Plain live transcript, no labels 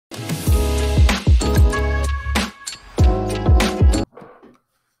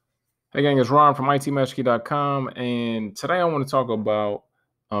Hey gang, it's Ron from itmasterkey.com, and today I want to talk about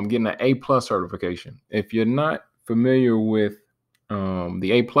getting an A+ certification. If you're not familiar with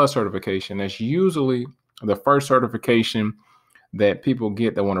the A+ certification, that's usually the first certification that people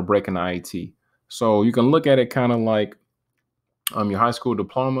get that want to break into IT. So you can look at it kind of like your high school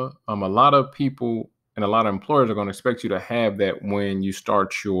diploma. A lot of people and a lot of employers are going to expect you to have that when you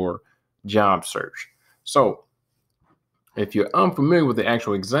start your job search. So if you're unfamiliar with the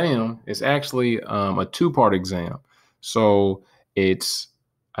actual exam, it's actually a two-part exam. So it's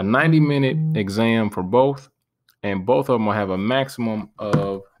a 90-minute exam for both, and both of them will have a maximum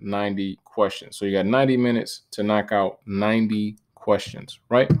of 90 questions. So you got 90 minutes to knock out 90 questions,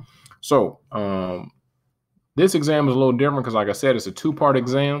 right? So this exam is a little different because, like I said, it's a two-part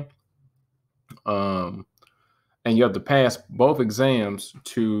exam. And you have to pass both exams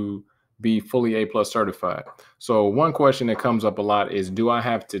to be fully A+ certified. So one question that comes up a lot is, do I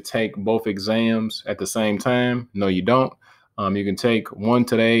have to take both exams at the same time? No, you don't. You can take one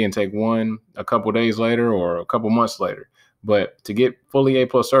today and take one a couple days later or a couple months later. But to get fully A+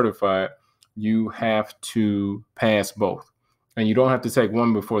 certified, you have to pass both. And you don't have to take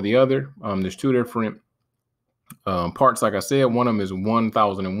one before the other. There's two different parts. Like I said, one of them is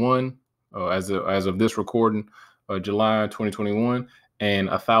 1001 as of this recording, July 2021, and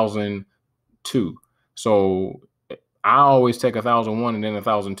 1002. So I always take 1001 and then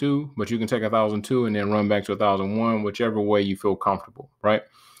 1002, but you can take 1002 and then run back to 1001, whichever way you feel comfortable, right?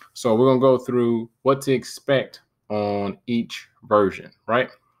 So we're gonna go through what to expect on each version, right?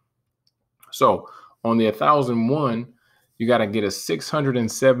 So on the 1001, you got to get a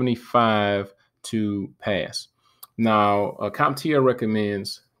 675 to pass. Now, CompTIA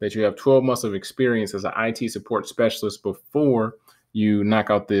recommends that you have 12 months of experience as an IT support specialist before you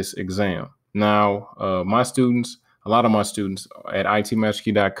knock out this exam. Now, a lot of my students at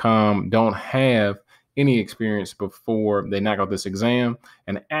itmasterkey.com don't have any experience before they knock out this exam.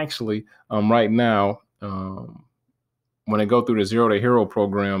 And actually, right now, when they go through the Zero to Hero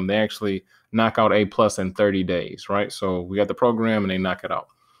program, they actually knock out A+ in 30 days, right? So we got the program and they knock it out.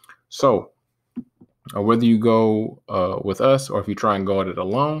 So whether you go with us or if you try and go at it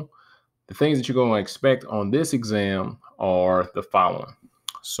alone, the things that you're going to expect on this exam are the following.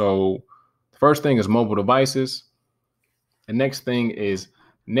 So the first thing is mobile devices. The next thing is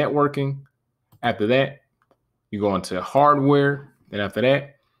networking. After that, you go into hardware. Then after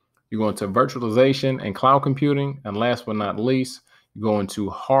that, you go into virtualization and cloud computing. And last but not least, you go into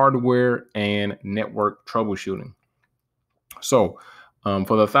hardware and network troubleshooting. So for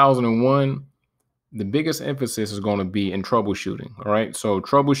the 1001, the biggest emphasis is going to be in troubleshooting. All right. So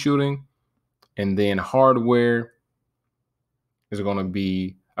troubleshooting and then hardware is going to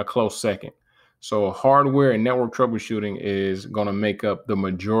be a close second. So hardware and network troubleshooting is going to make up the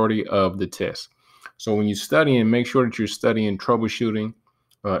majority of the test. So when you study, and make sure that you're studying troubleshooting,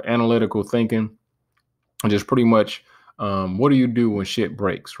 analytical thinking, and just pretty much what do you do when shit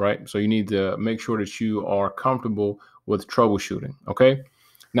breaks, right? So you need to make sure that you are comfortable with troubleshooting. Okay.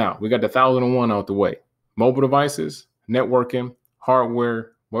 Now we got the 1001 out the way. Mobile devices, networking,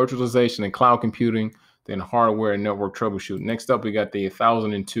 hardware, virtualization, and cloud computing, then hardware and network troubleshooting. Next up, we got the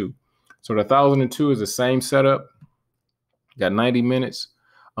 1002. So the 1002 is the same setup. You got 90 minutes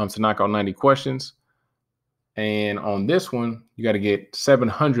to knock out 90 questions. And on this one, you got to get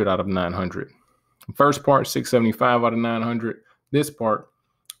 700 out of 900. First part, 675 out of 900. This part,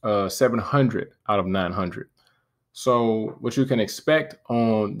 700 out of 900. So what you can expect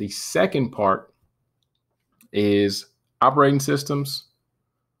on the second part is operating systems,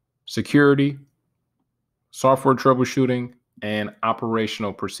 security, software troubleshooting, and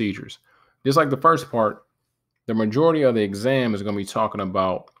operational procedures. Just like the first part, the majority of the exam is going to be talking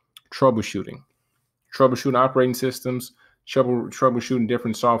about troubleshooting operating systems, troubleshooting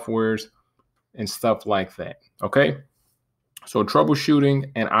different softwares, and stuff like that. Okay. So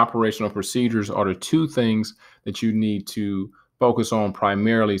troubleshooting and operational procedures are the two things that you need to focus on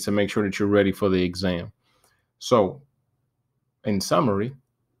primarily to make sure that you're ready for the exam. So in summary,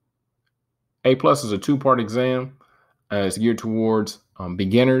 A+ is a two-part exam. It's geared towards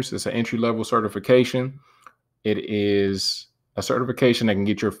beginners. It's an entry-level certification. It is a certification that can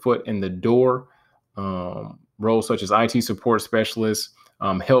get your foot in the door. Roles such as IT support specialist,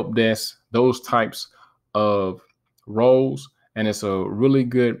 help desk, those types of roles. And it's a really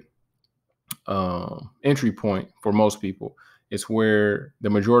good entry point for most people. It's where the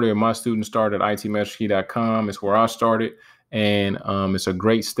majority of my students start at itmasterkey.com. It's where I started. And it's a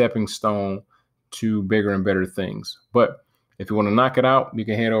great stepping stone to bigger and better things. But if you want to knock it out, you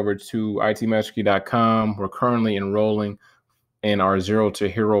can head over to itmasterkey.com. We're currently enrolling in our Zero to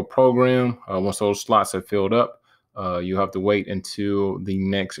Hero program. Once those slots have filled up, you have to wait until the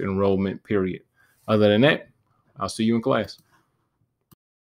next enrollment period. Other than that, I'll see you in class.